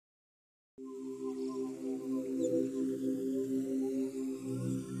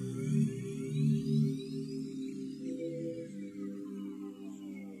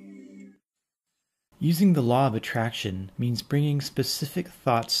Using the law of attraction means bringing specific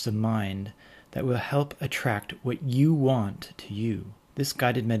thoughts to mind that will help attract what you want to you. This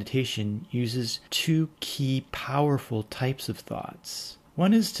guided meditation uses two key powerful types of thoughts.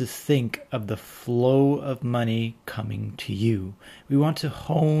 One is to think of the flow of money coming to you. We want to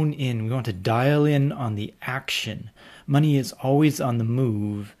hone in, we want to dial in on the action. Money is always on the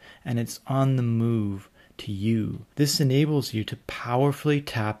move, and it's on the move to you. This enables you to powerfully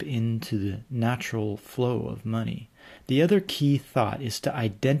tap into the natural flow of money. The other key thought is to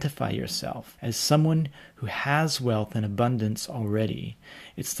identify yourself as someone who has wealth and abundance already.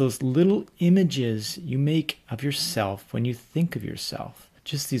 It's those little images you make of yourself when you think of yourself.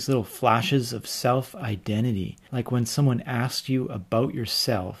 Just these little flashes of self-identity, like when someone asks you about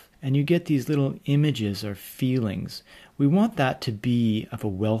yourself and you get these little images or feelings. We want that to be of a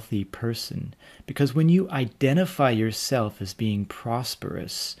wealthy person, because when you identify yourself as being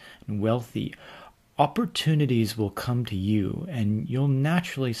prosperous and wealthy, opportunities will come to you and you'll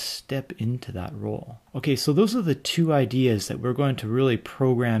naturally step into that role. Okay, so those are the two ideas that we're going to really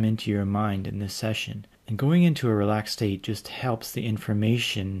program into your mind in this session. And going into a relaxed state just helps the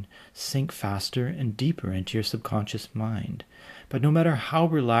information sink faster and deeper into your subconscious mind. But no matter how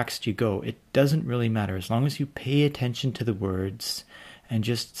relaxed you go, it doesn't really matter as long as you pay attention to the words and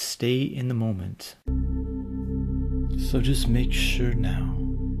just stay in the moment. So just make sure now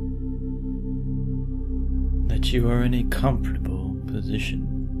that you are in a comfortable position,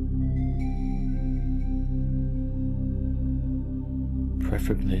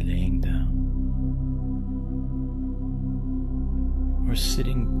 preferably laying down or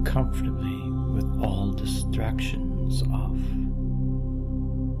sitting comfortably with all distractions off.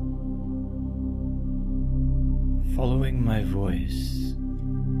 Following my voice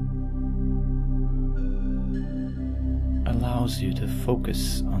allows you to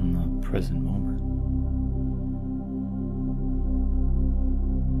focus on the present moment.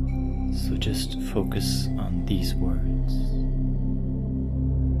 So just focus on these words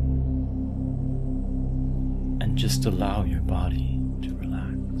and just allow your body to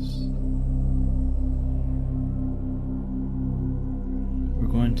relax. We're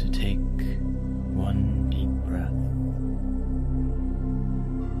going to take one deep breath,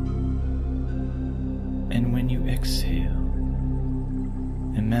 and when you exhale,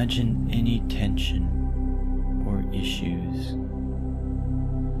 imagine any tension or issues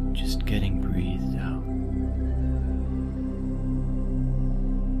just getting breathed out.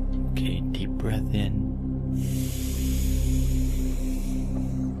 Okay, deep breath in.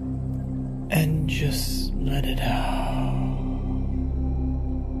 And just let it out.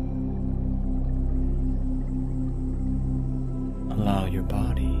 Allow your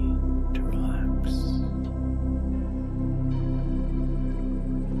body to relax.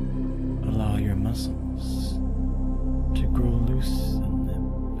 Allow your muscles to grow loose and limp.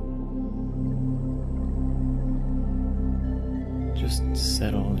 Just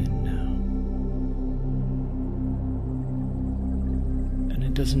settle in now. And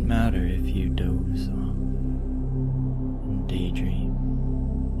it doesn't matter if you doze off and daydream,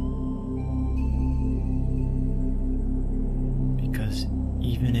 because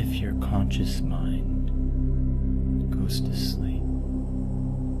even if your conscious mind goes to sleep,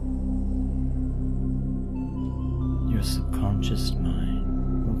 your subconscious mind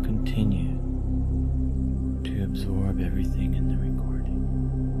will continue to absorb everything in the recording.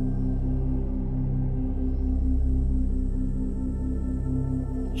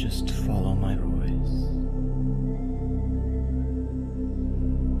 Just follow my voice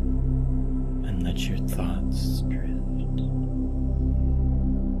and let your thoughts drift.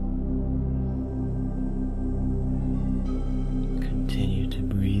 Continue to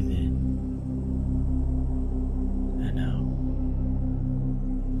breathe in and out.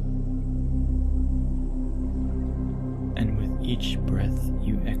 And with each breath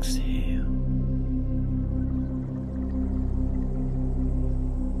you exhale,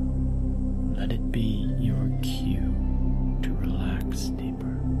 let it be your cue to relax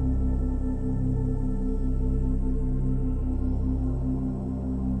deeper.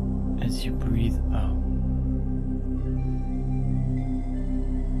 As you breathe out,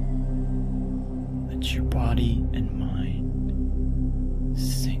 let your body and mind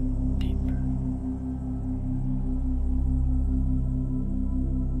sink deeper.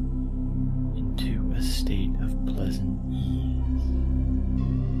 Into a state of pleasant ease.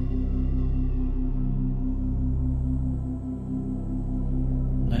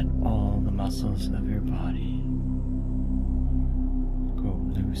 Muscles of your body grow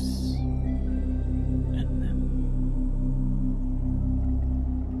loose and limp.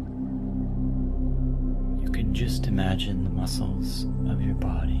 imagine the muscles of your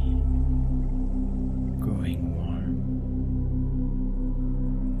body growing warm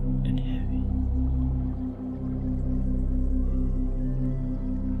and heavy.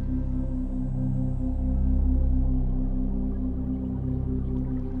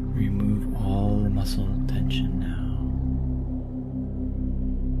 Remove all the muscle tension now.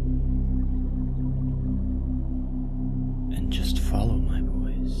 And just follow my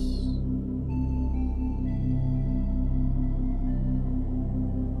voice.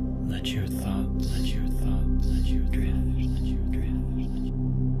 Let your thoughts drift.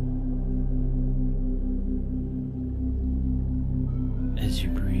 As you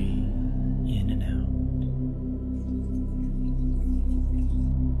breathe in and out.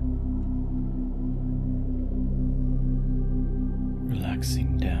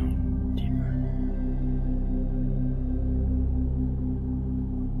 Relaxing down deeper.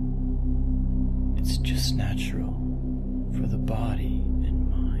 It's just natural for the body and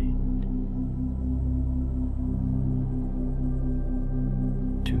mind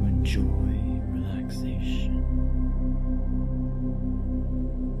to enjoy relaxation.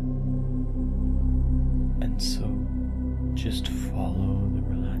 And so just follow the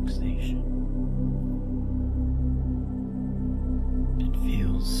relaxation. It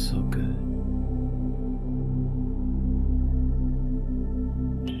feels so good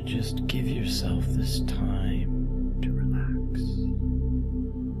to just give yourself this time to relax.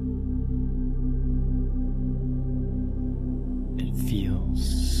 It feels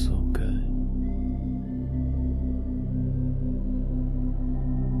so good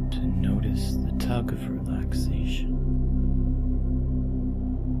to notice the tug of relaxation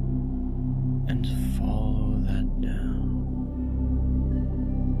and follow that down.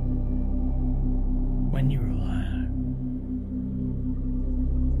 When you relax,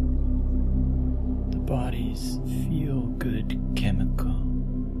 the body's feel-good chemical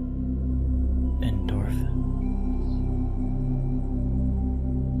endorphins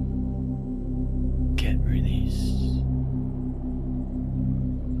get released.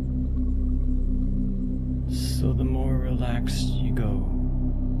 So the more relaxed you go,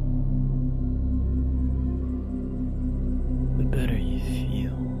 the better you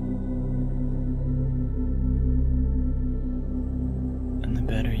feel. And the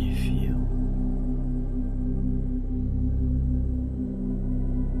better you feel,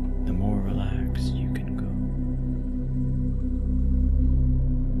 the more relaxed you can go.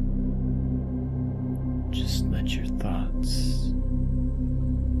 Just let your thoughts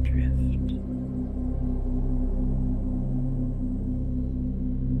drift.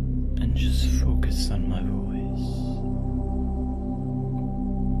 And just focus on my voice.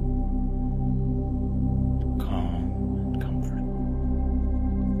 Calm and comfortable.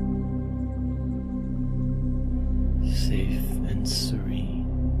 Safe and serene.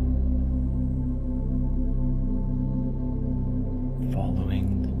 Following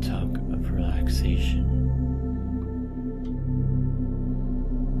the tug of relaxation.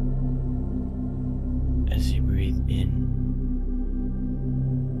 As you breathe in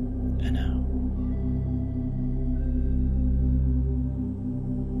and out.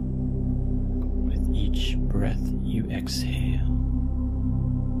 With each breath you exhale,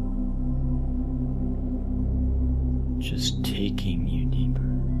 just taking you deeper.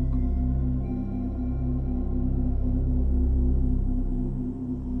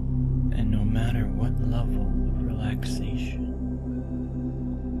 And no matter what level of relaxation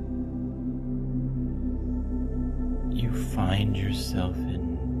you find yourself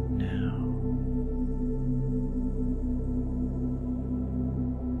in now,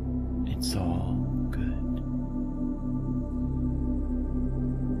 it's all good.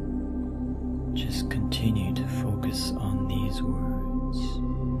 Just continue to focus on these words.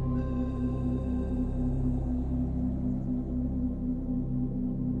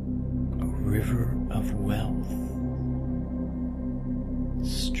 A river of wealth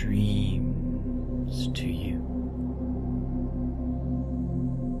streams to you.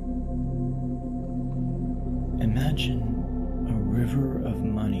 Imagine a river of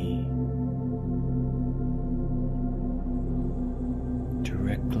money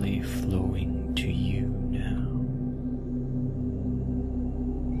directly flowing to you now.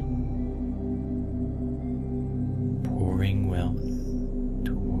 Pouring wealth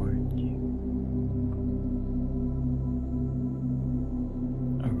toward you.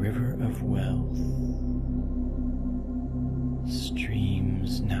 A river of wealth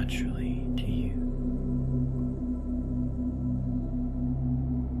streams naturally to you.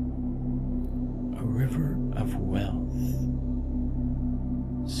 A river of wealth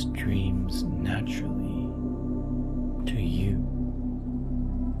streams naturally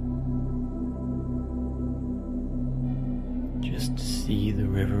Just see the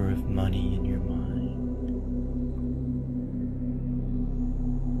river of money in your mind.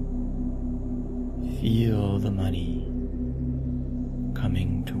 Feel the money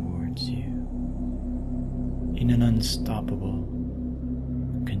coming towards you in an unstoppable,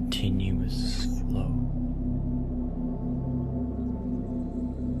 continuous flow.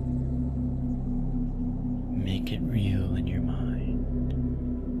 Make it real in your mind.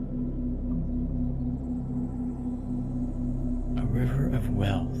 A river of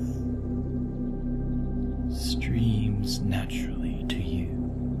wealth streams naturally to you.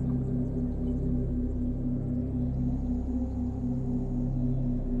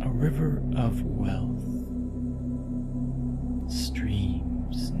 A river of wealth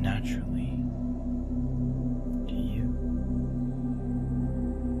streams naturally to you.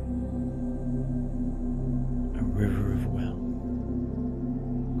 A river of wealth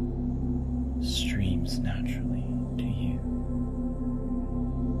streams naturally to you.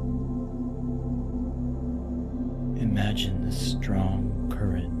 Imagine the strong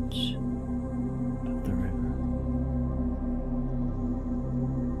current of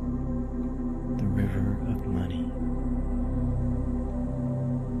the river of money,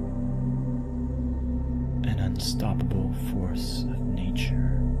 an unstoppable force of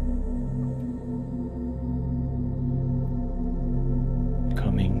nature,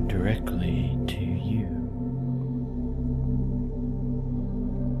 coming directly to you.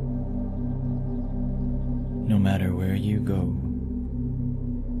 No matter where you go,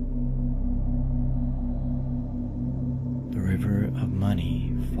 the river of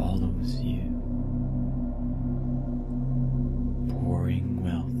money follows you, pouring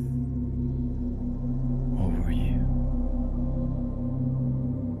wealth over you.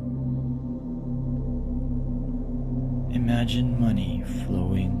 Imagine money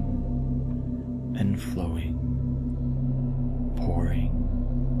flowing and flowing, pouring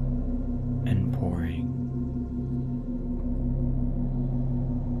and pouring.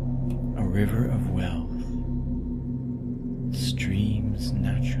 A river of wealth streams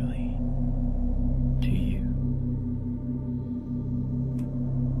naturally to you.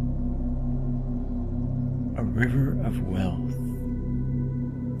 A river of wealth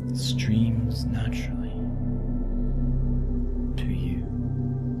streams naturally to you.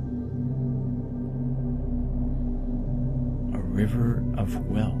 A river of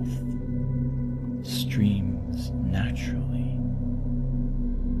wealth streams naturally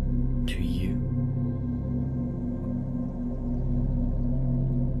to you.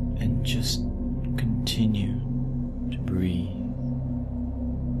 And just continue to breathe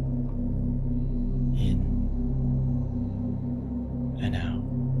in and out.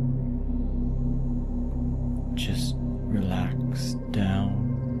 Just relax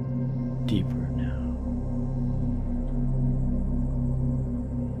down deeper now.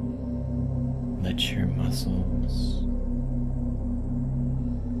 Let your muscles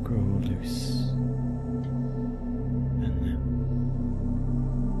grow loose and limp.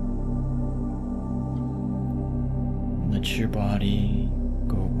 Let your body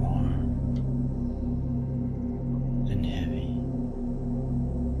go warm and heavy,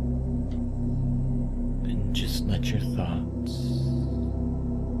 and just let your thoughts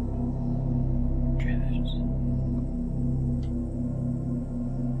drift.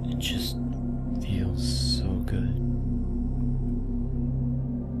 It just feels so good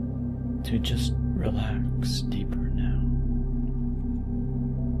to just relax deeper now.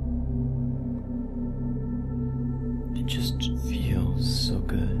 It just feels so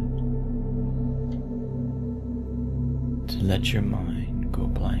good to let your mind go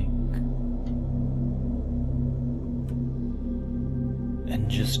blank and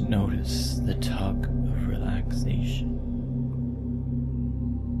just notice the tug of relaxation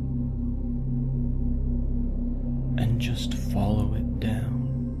and just follow it down.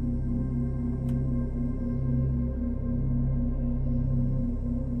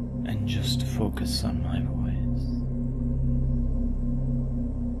 And just focus on my voice.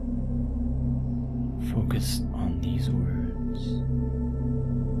 Focus on these words.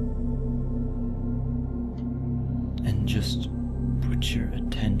 And just put your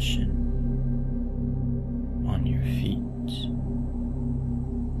attention on your feet.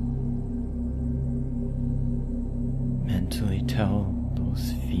 Mentally tell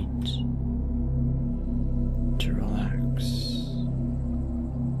those feet to relax.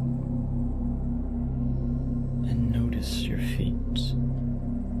 And notice your feet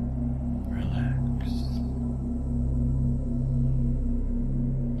relax.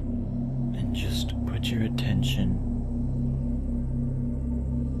 And just put your attention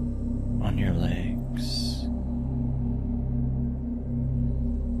on your legs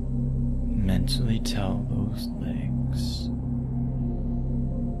tell those legs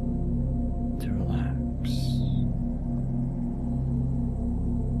to relax.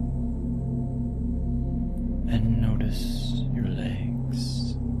 And notice your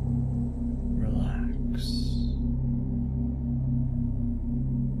legs relax.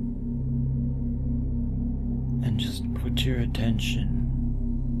 And just put your attention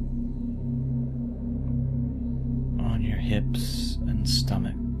on your hips and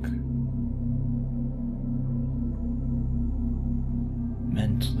stomach.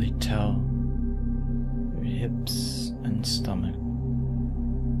 Mentally tell your hips and stomach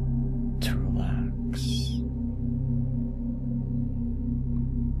to relax.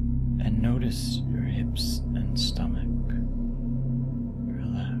 And notice your hips and stomach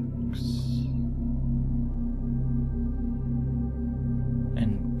relax.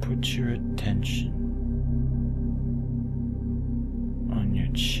 And put your attention on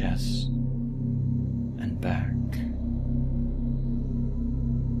your chest and back.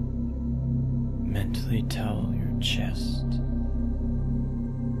 Mentally tell your chest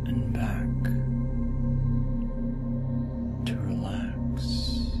and back to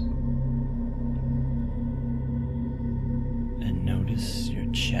relax. And notice your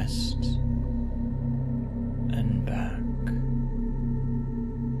chest and back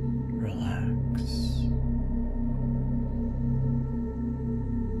relax.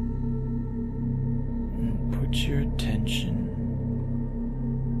 And put your attention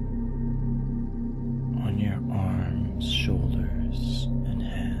on your arms, shoulders, and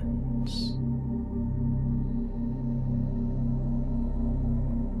hands.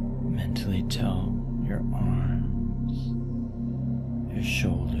 Mentally tell your arms, your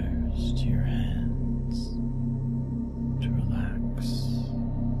shoulders to your hands to relax.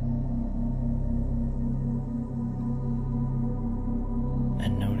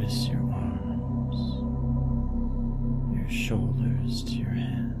 And notice your arms, your shoulders to your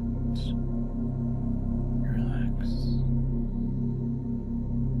hands. Relax.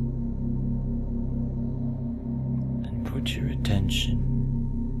 And put your attention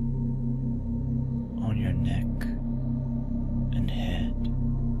on your neck and head.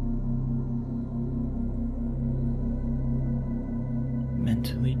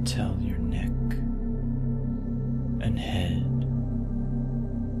 Mentally tell your neck and head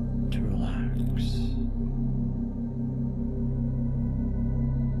to relax.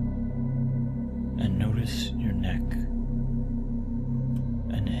 And notice your neck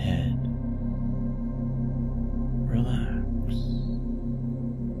and head relax.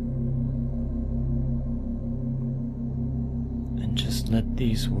 And just let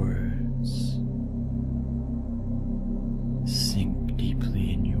these words sink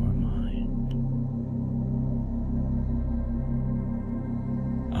deeply in your mind.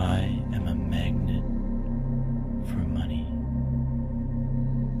 I am a magnet for money.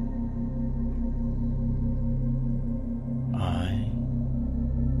 I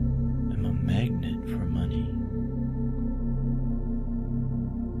am a magnet for money.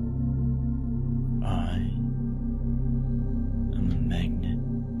 I am a magnet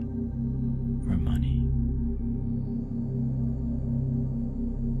for money.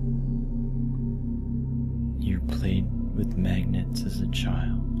 You played with magnets as a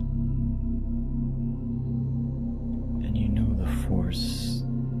child, and you know the force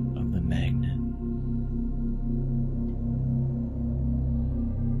of the magnet.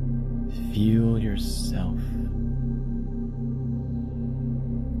 Feel yourself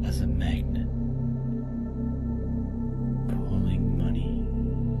as a magnet pulling money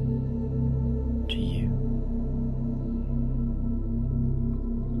to you.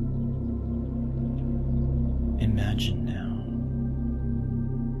 Imagine now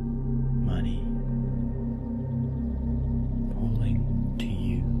money pulling to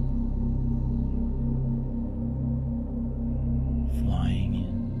you, flying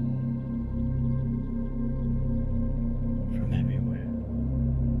in from everywhere.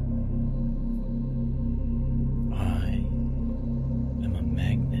 I am a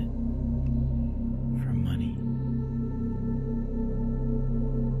magnet for money.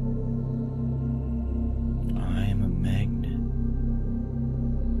 I am a magnet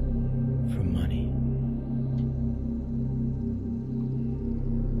for money.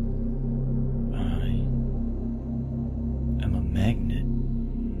 I am a magnet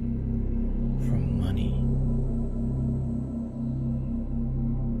for money.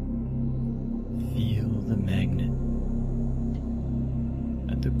 Feel the magnet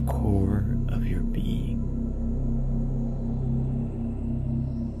at the core of your being,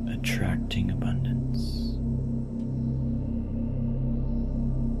 attracting abundance.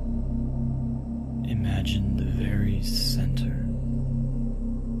 Imagine the very center,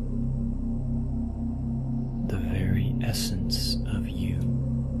 the very essence of you,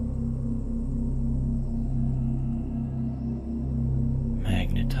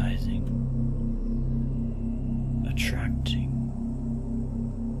 magnetizing, attracting,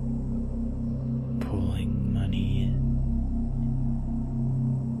 pulling money in,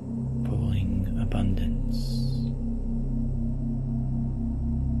 pulling abundance.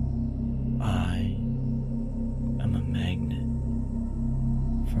 I am a magnet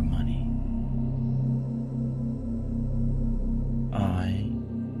for money. I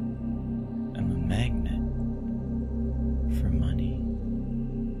am a magnet for money.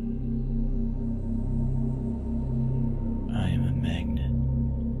 I am a magnet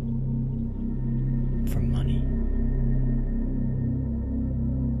for money.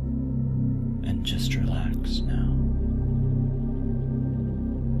 And just relax now.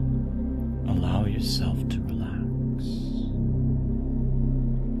 Allow yourself to relax.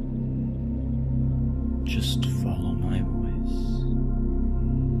 Just follow my voice.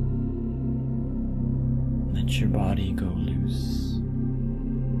 Let your body go loose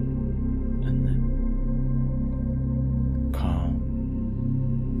and then calm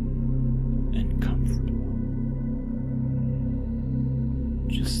and comfortable.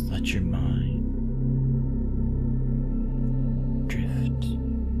 Just let your mind drift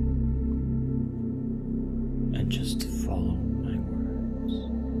and just follow my words.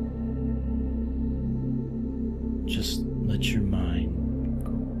 Just let your mind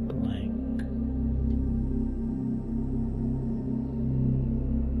go blank.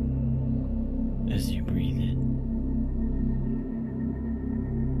 As you breathe in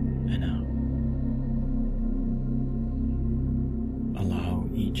and out, allow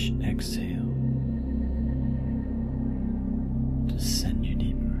each exhale to send you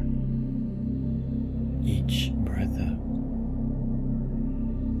deeper. Each breath out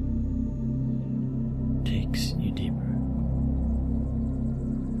takes you deeper.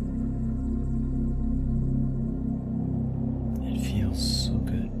 It feels so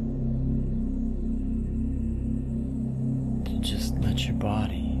good to just let your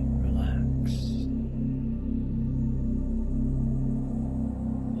body relax.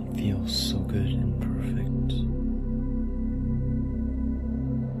 It feels so good and perfect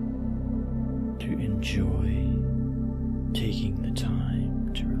to enjoy taking the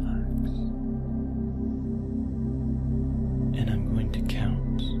time to relax. And I'm going to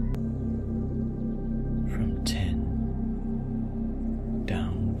count from 10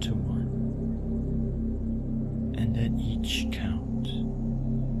 down to 1. And at each count,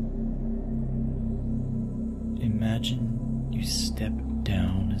 imagine you step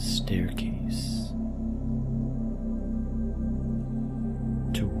down a staircase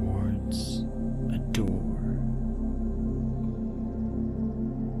towards a door.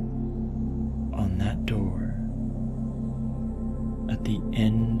 On that door, at the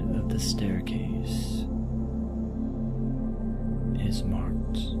end of the staircase, is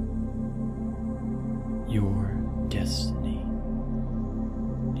marked your destiny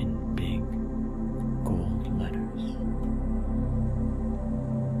in big gold letters.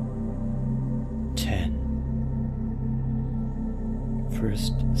 10.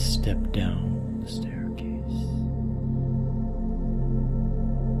 First step down the staircase.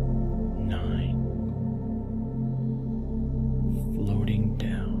 9. Floating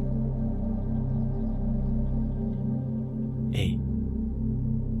down. 8.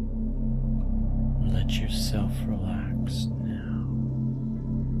 Let yourself relax now.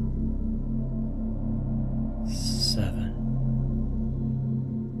 7.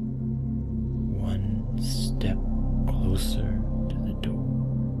 One step closer to the door.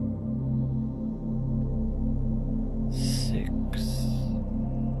 6.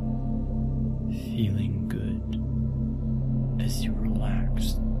 Feeling good as you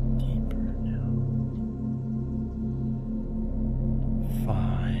relax deeper now.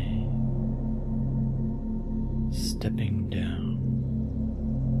 5. Stepping down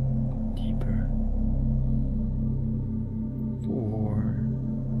deeper. 4.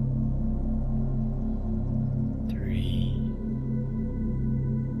 3.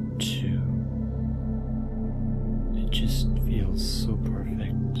 2. It just feels so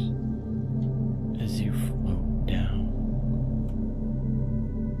perfect as you float down.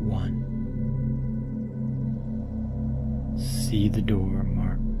 1. See the door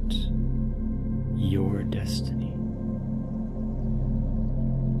marked your destiny.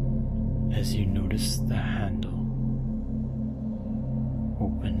 As you notice the handle,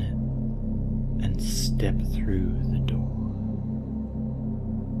 open it and step through the door.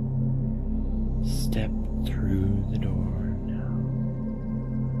 Step through the door now.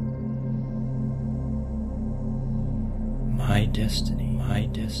 My destiny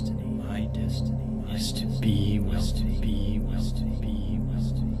is to be wealthy.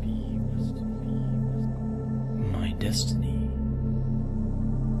 My destiny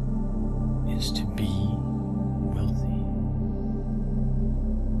is to be wealthy.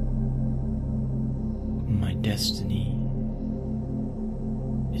 My destiny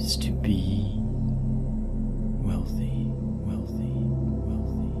is to be wealthy.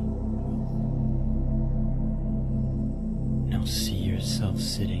 Now see yourself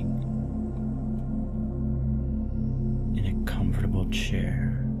sitting in a comfortable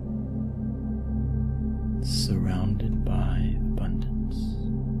chair, surrounded by abundance.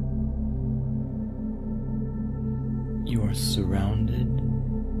 You are surrounded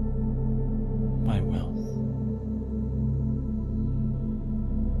by wealth.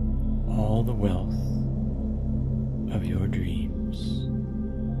 All the wealth of your dreams,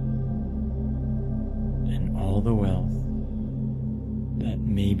 and all the wealth that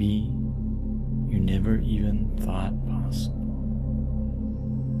maybe you never even thought possible.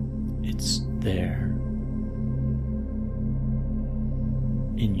 It's there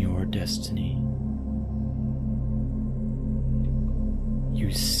in your destiny.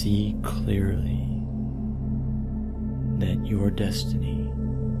 You see clearly that your destiny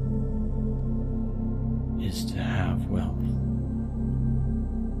is to have wealth.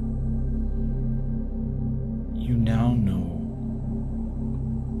 You now know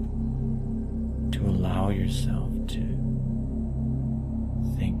to allow yourself to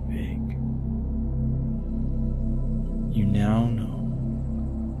think big. You now know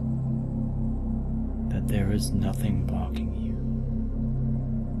that there is nothing blocking you.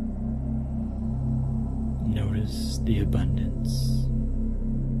 Notice the abundance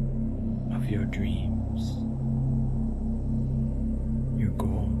of your dreams, your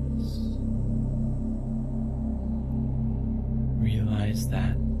goals. Realize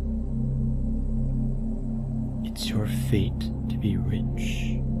that it's your fate to be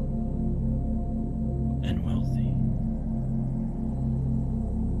rich and wealthy.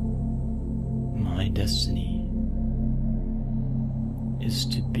 My destiny is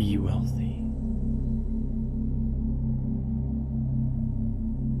to be wealthy.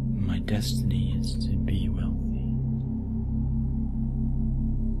 My destiny is to be wealthy.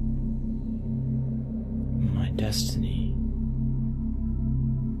 My destiny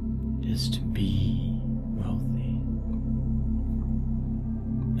is to be wealthy.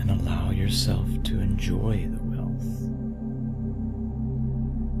 And allow yourself to enjoy the wealth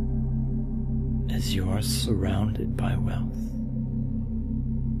as you are surrounded by wealth.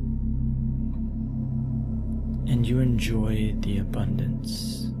 And you enjoy the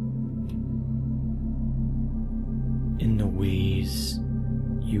abundance in the ways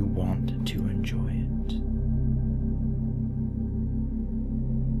you want to enjoy it.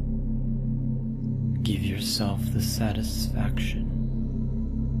 Give yourself the satisfaction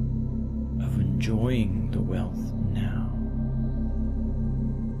of enjoying the wealth now,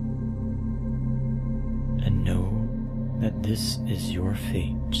 and know that this is your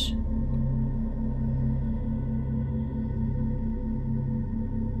fate.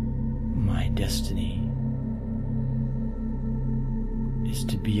 My destiny is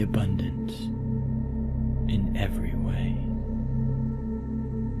to be abundant in every way.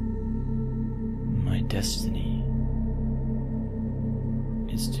 My destiny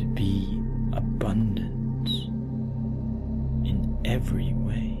is to be abundant in every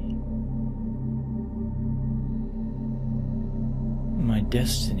way. My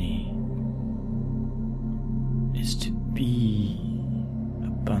destiny is to be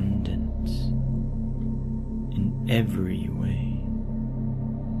abundant in every way.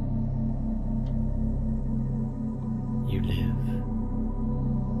 You live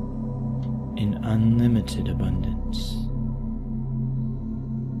in unlimited abundance.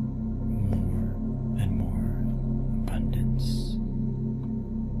 More and more abundance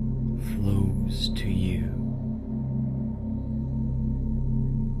flows to you.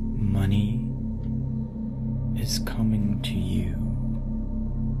 Money is coming to you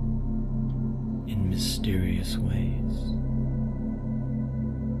in mysterious ways.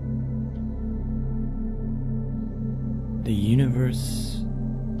 The universe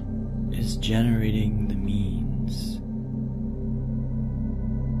is generating the means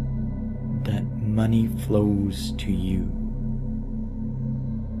that money flows to you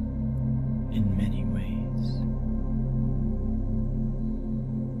in many ways.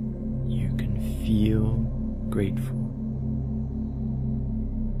 You can feel grateful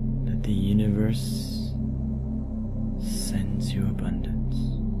that the The universe sends you abundance.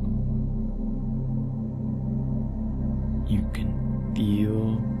 You can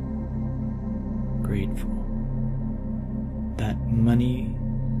feel grateful that money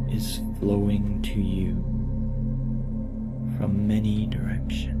is flowing to you from many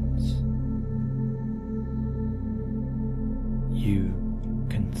directions. You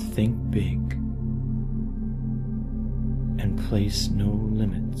can think big and place no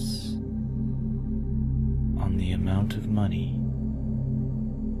limits on the amount of money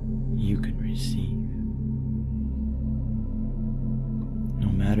you can receive.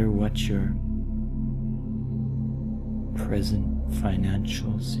 No matter what your present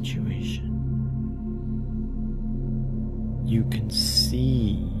financial situation, you can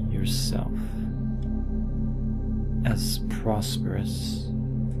see yourself as prosperous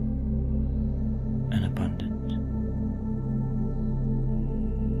and abundant.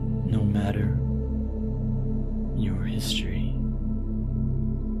 No matter your history,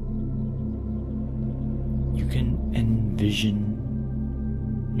 you can envision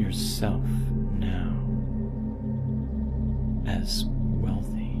yourself now as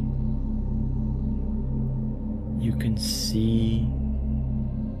wealthy. You can see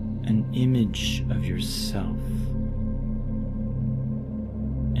an image of yourself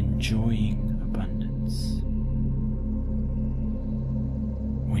enjoying abundance.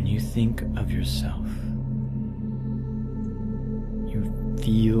 When you think of yourself, you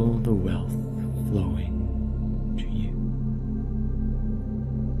feel the wealth flowing to you.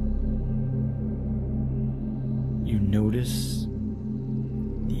 You notice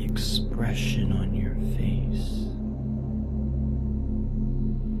the expression on your face,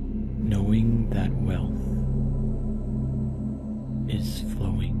 knowing that wealth is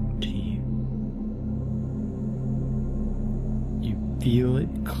flowing to you. You feel it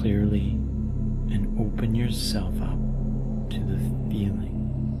clearly and open yourself up to the feeling,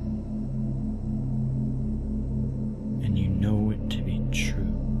 and you know it to be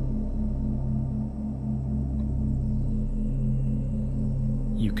true.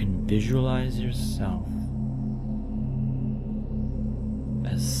 You can visualize yourself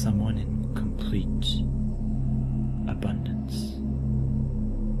as someone in complete abundance,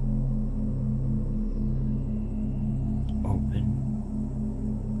 open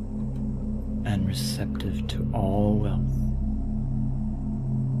and receptive to all wealth,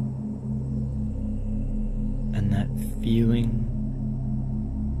 and that feeling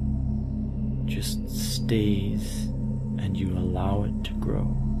just stays and you allow it to grow.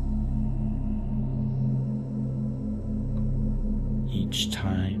 Each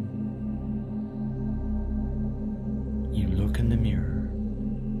time you look in the mirror,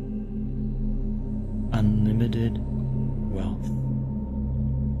 unlimited wealth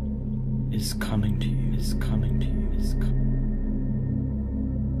is coming to you, is coming to you, is coming.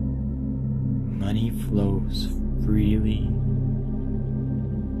 Money flows freely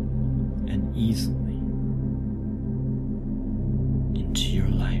and easily into your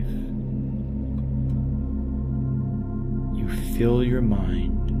life. You fill your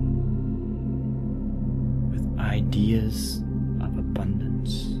mind with ideas of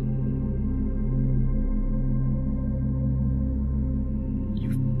abundance. You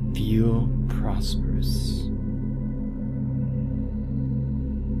feel prosperous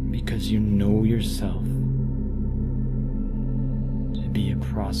because you know yourself to be a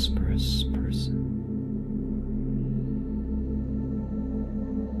prosperous person.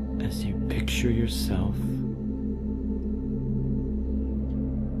 As you picture yourself,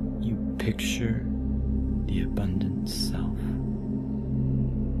 you picture the abundant self.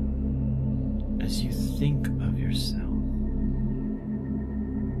 As you think of yourself,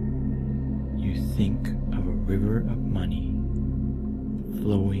 you think of a river of money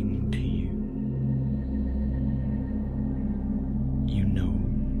flowing to you. You know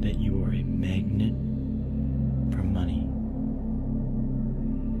that you are a magnet for money.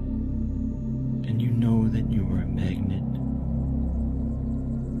 And you know that you are a magnet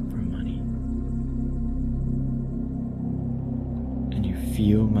for money. And you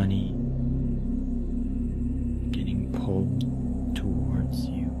feel money getting pulled